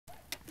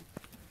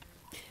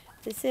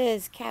This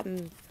is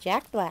Captain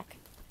Jack Black.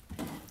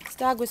 This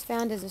dog was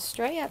found as a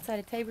stray outside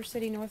of Tabor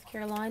City, North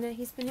Carolina.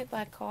 He's been hit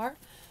by a car.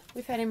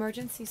 We've had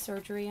emergency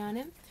surgery on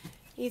him.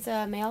 He's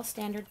a male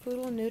standard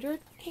poodle, neutered.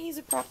 He's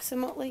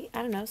approximately,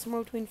 I don't know,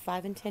 somewhere between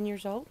 5 and 10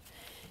 years old.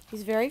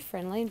 He's very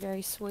friendly and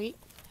very sweet.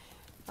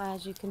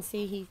 As you can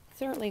see, he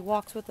certainly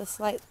walks with a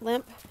slight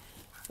limp.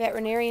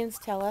 Veterinarians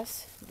tell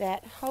us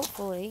that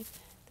hopefully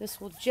this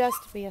will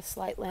just be a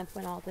slight limp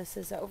when all this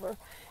is over.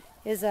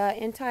 His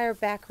entire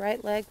back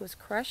right leg was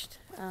crushed.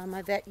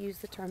 My vet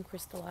used the term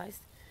crystallized.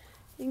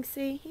 You can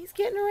see he's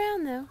getting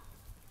around though.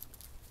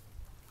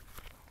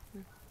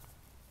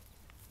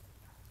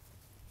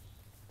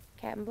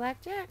 Captain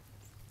Black Jack.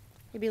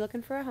 He'll be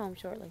looking for a home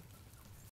shortly.